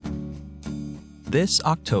This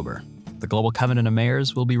October, the Global Covenant of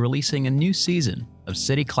Mayors will be releasing a new season of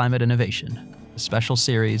City Climate Innovation, a special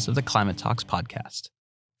series of the Climate Talks podcast.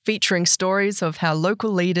 Featuring stories of how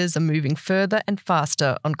local leaders are moving further and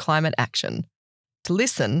faster on climate action. To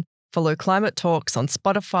listen, follow Climate Talks on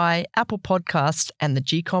Spotify, Apple Podcasts, and the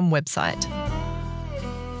GCOM website.